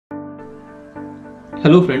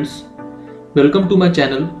Hello friends, welcome to my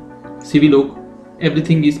channel Civilok.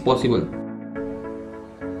 Everything is possible.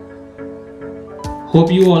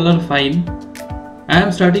 Hope you all are fine. I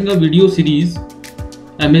am starting a video series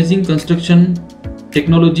Amazing Construction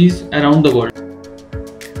Technologies Around the World.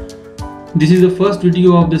 This is the first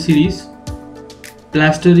video of the series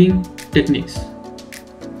Plastering Techniques.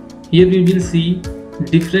 Here we will see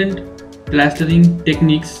different plastering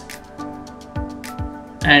techniques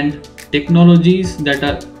and technologies that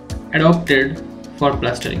are adopted for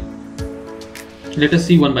plastering. Let us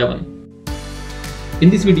see one by one. In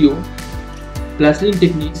this video, plastering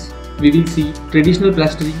techniques, we will see traditional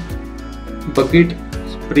plastering, bucket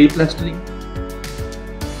spray plastering.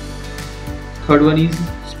 Third one is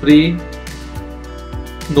spray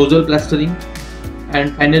nozzle plastering,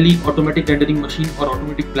 and finally automatic rendering machine or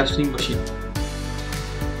automatic plastering machine.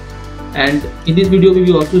 And in this video we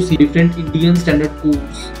will also see different Indian standard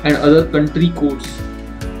codes and other country codes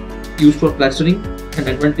used for plastering and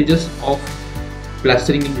advantages of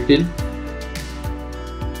plastering in detail.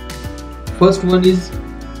 First one is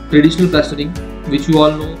traditional plastering, which you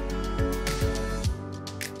all know.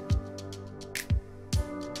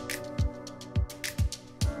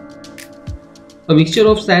 A mixture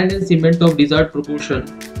of sand and cement of desired proportion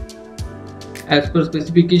as per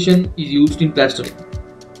specification is used in plastering.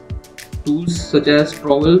 Tools such as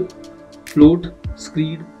trowel, float,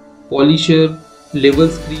 screed, polisher, level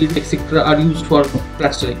screed, etc. are used for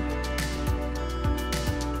plastering.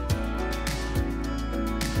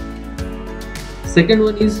 Second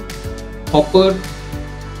one is hopper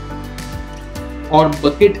or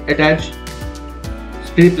bucket attached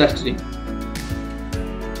spray plastering.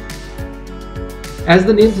 As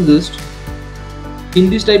the name suggests,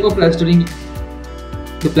 in this type of plastering,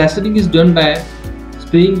 the plastering is done by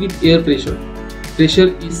spraying with air pressure.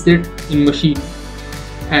 Pressure is set in machine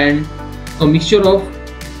and a mixture of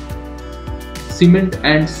cement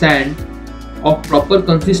and sand of proper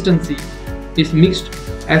consistency is mixed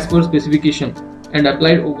as per specification and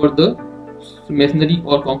applied over the masonry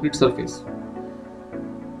or concrete surface.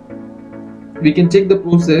 We can check the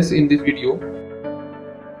process in this video.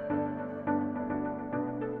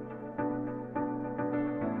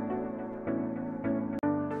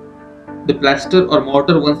 The plaster or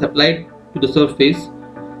mortar once applied to the surface,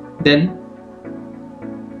 then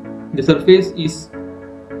the surface is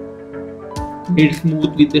made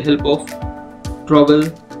smooth with the help of trowel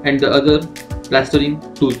and the other plastering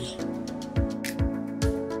tools.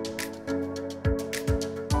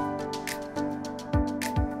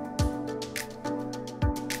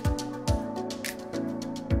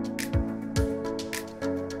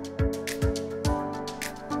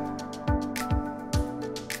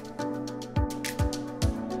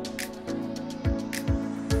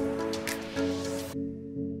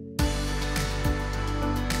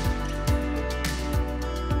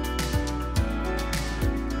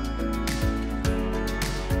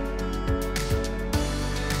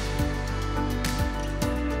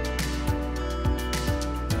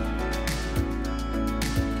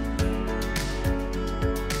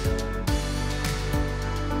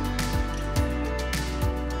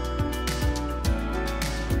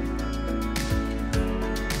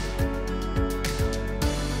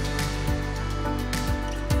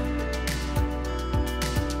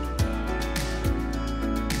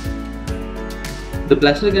 The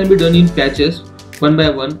plaster can be done in patches one by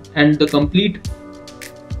one, and the complete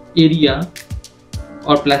area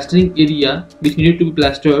or plastering area which needed to be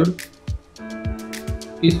plastered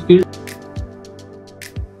is filled.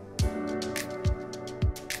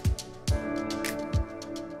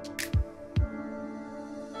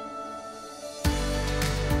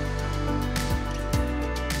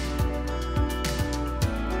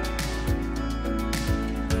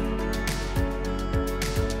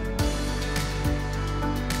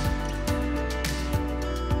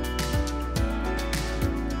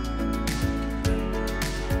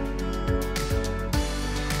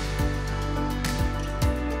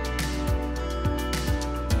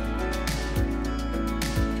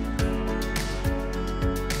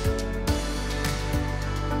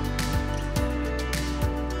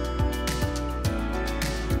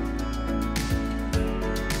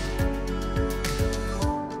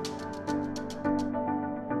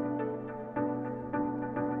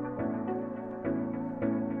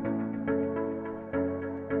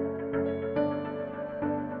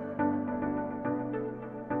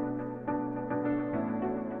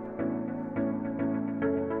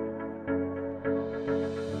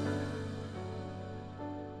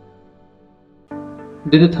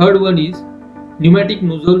 Then the third one is pneumatic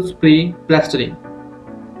nozzle spray plastering.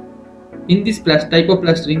 In this type of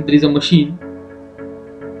plastering, there is a machine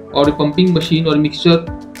or a pumping machine or mixture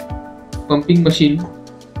pumping machine,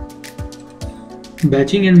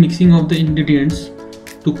 batching and mixing of the ingredients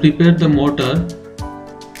to prepare the mortar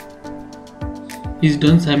is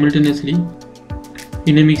done simultaneously.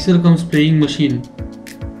 In a mixer cum spraying machine,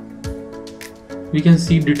 we can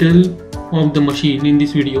see detail of the machine in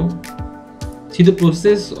this video. See the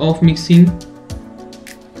process of mixing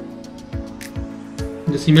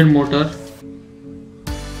the cement mortar.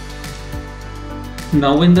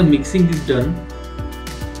 Now when the mixing is done,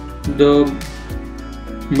 the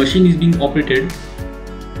machine is being operated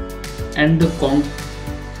and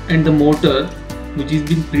the mortar which is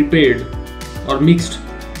being prepared or mixed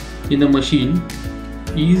in the machine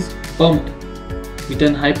is pumped with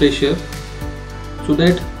an high pressure so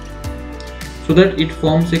that it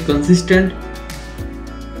forms a consistent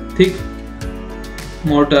thick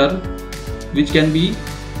mortar which can be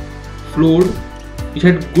flowed, which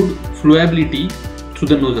had good flowability through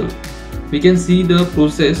the nozzle. We can see the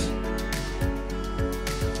process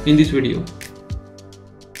in this video.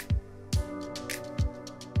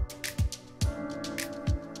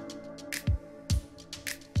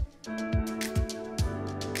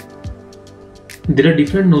 There are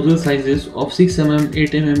different nozzle sizes of 6 mm,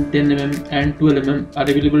 8 mm, 10 mm and 12 mm are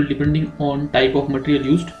available depending on type of material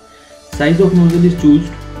used. Size of nozzle is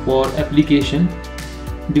chosen for application.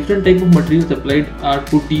 Different type of materials applied are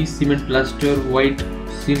putty, cement plaster, white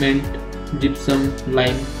cement, gypsum,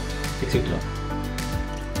 lime, etc.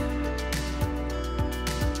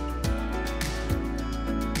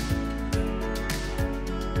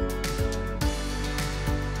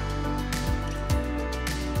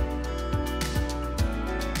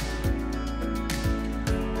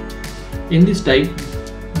 In this type,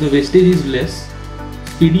 the wastage is less,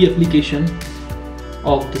 speedy application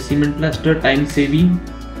of the cement plaster, time saving,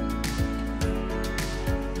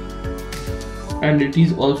 and it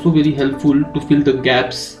is also very helpful to fill the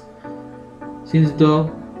gaps since the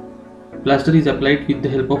plaster is applied with the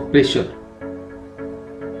help of pressure.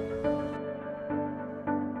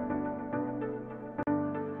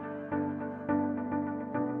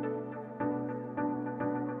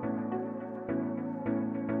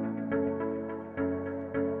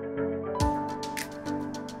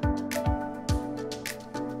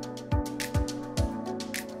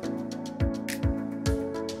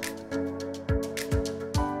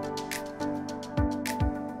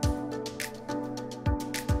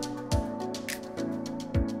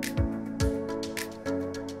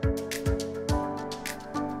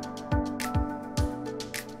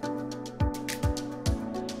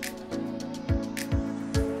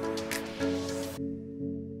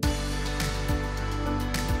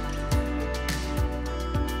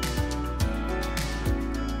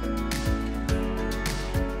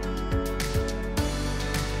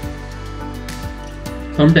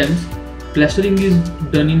 Sometimes plastering is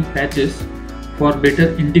done in patches for better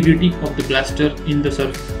integrity of the plaster in the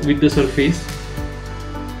with the surface.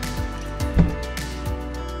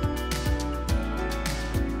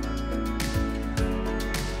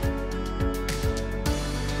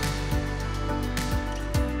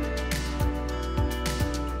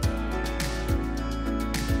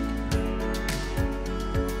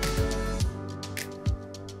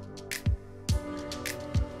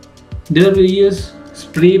 There are various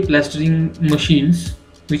spray plastering machines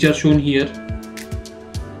which are shown here.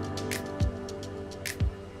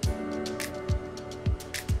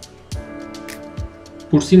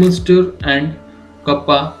 Pursimaster and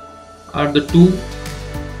Kappa are the two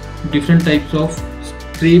different types of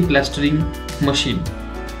spray plastering machine.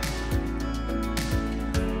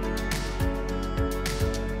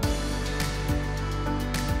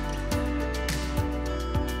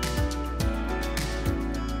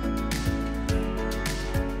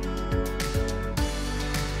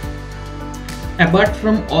 Apart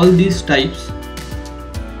from all these types,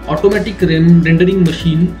 automatic rendering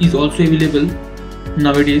machine is also available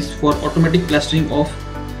nowadays for automatic plastering of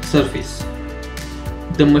surface.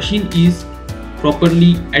 The machine is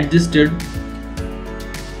properly adjusted.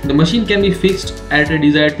 The machine can be fixed at a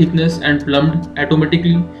desired thickness and plumbed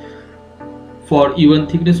automatically for even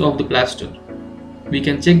thickness of the plaster. We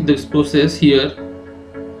can check this process here.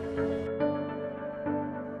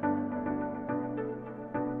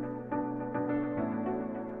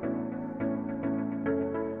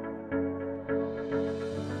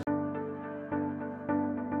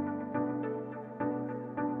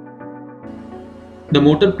 The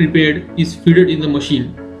mortar prepared is fed in the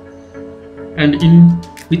machine, and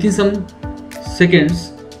within some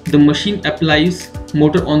seconds the machine applies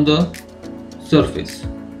mortar on the surface.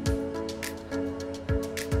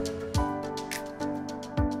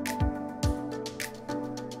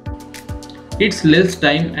 It's less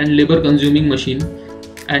time and labor consuming machine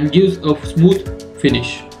and gives a smooth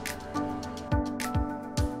finish.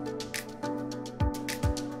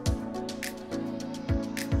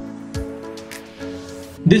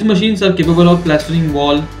 These machines are capable of plastering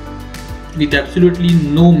wall with absolutely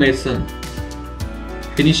no mason.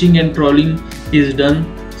 Finishing and trowelling is done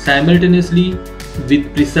simultaneously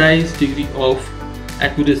with precise degree of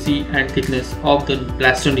accuracy and thickness of the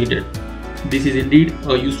plaster needed. This is indeed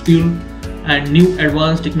a useful and new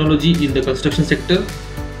advanced technology in the construction sector.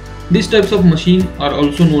 These types of machines are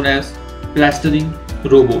also known as plastering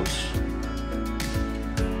robots.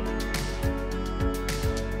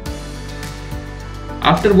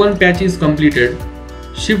 After one patch is completed,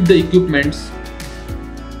 shift the equipments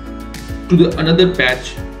to the another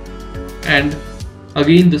patch and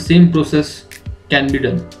again the same process can be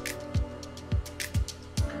done.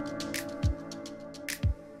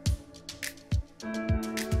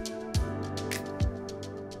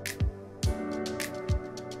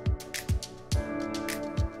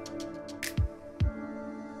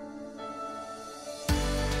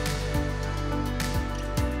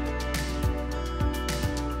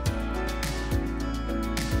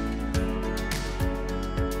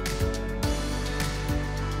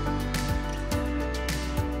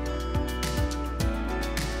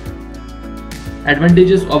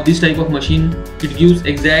 Advantages of this type of machine: it gives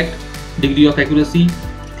exact degree of accuracy,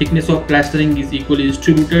 thickness of plastering is equally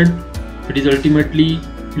distributed, it is ultimately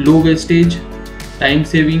low wastage, time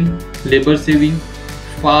saving, labor saving,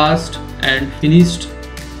 fast and finished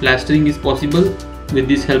plastering is possible with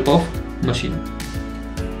this help of machine.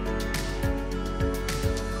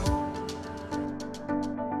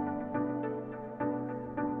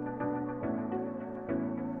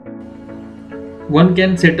 One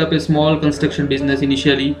can set up a small construction business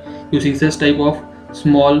initially using such type of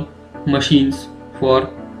small machines for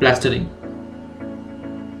plastering.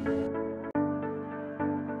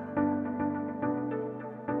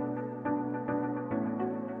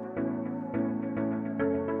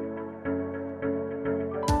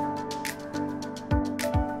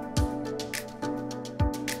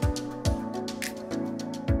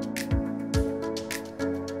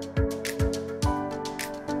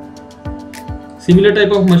 Similar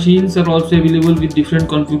type of machines are also available with different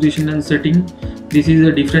configuration and setting. This is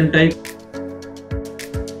a different type.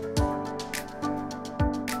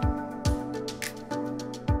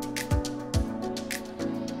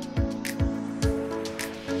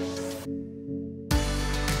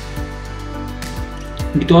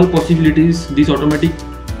 With all possibilities, these automatic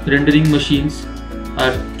rendering machines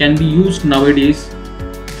can be used nowadays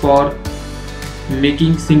for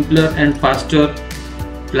making simpler and faster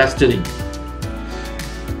plastering.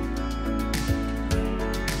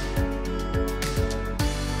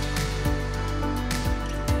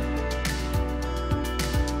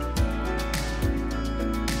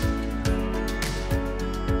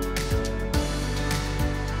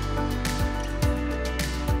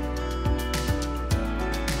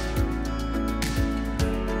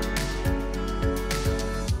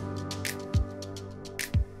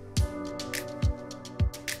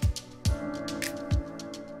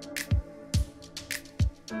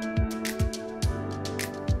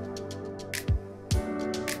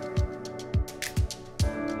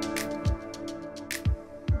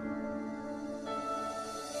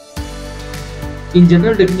 In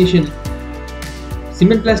general definition,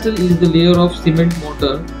 cement plaster is the layer of cement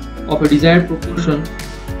mortar of a desired proportion,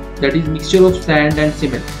 that is mixture of sand and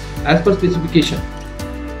cement. As per specification,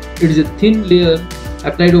 it is a thin layer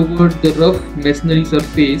applied over the rough masonry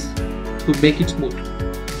surface to make it smooth.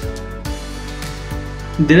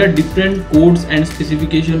 There are different codes and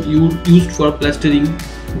specifications used for plastering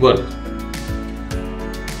work.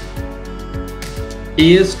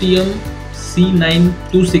 ASTM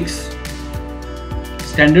C926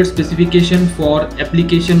 standard specification for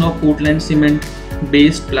application of Portland cement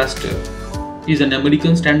based plaster is an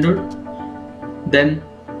American standard. Then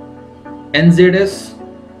NZS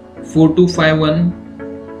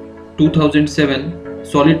 4251 2007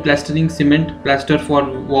 solid plastering cement plaster for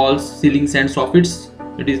walls, ceilings and soffits,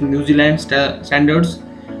 it is New Zealand standards.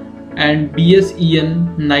 And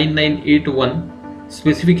BSEN 9981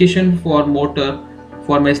 specification for mortar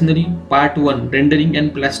for masonry part 1 rendering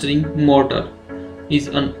and plastering mortar is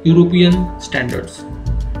on European standards.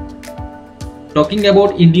 Talking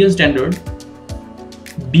about Indian standard,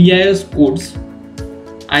 BIS codes,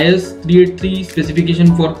 IS 383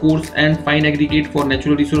 specification for coarse and fine aggregate for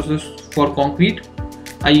natural resources for concrete,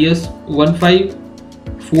 IS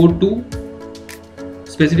 1542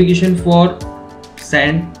 specification for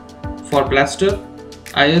sand for plaster,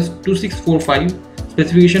 IS 2645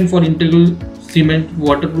 specification for integral cement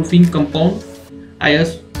waterproofing compound,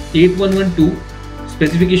 IS 8112,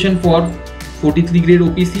 specification for 43 grade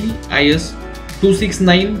OPC, IS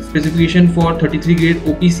 269, specification for 33 grade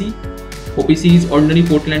OPC. OPC is ordinary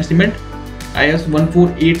Portland cement. IS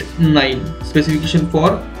 1489, specification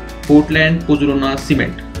for Portland Pozzolana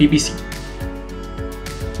cement, PPC.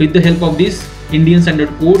 With the help of this Indian standard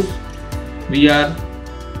codes, we are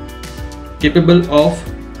capable of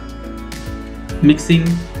mixing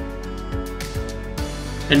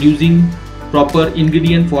and using proper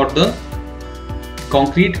ingredient for the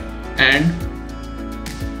concrete and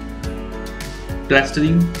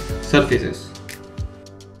plastering surfaces.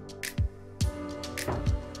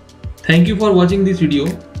 Thank you for watching this video.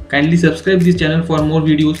 Kindly subscribe this channel for more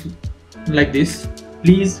videos like this.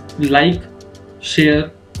 Please like,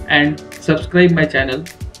 share and subscribe my channel.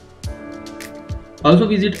 Also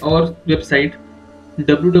visit our website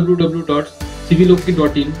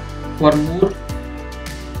www.civilok.in for more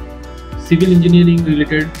civil engineering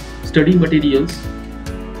related study materials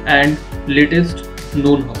and latest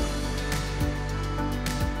know-how.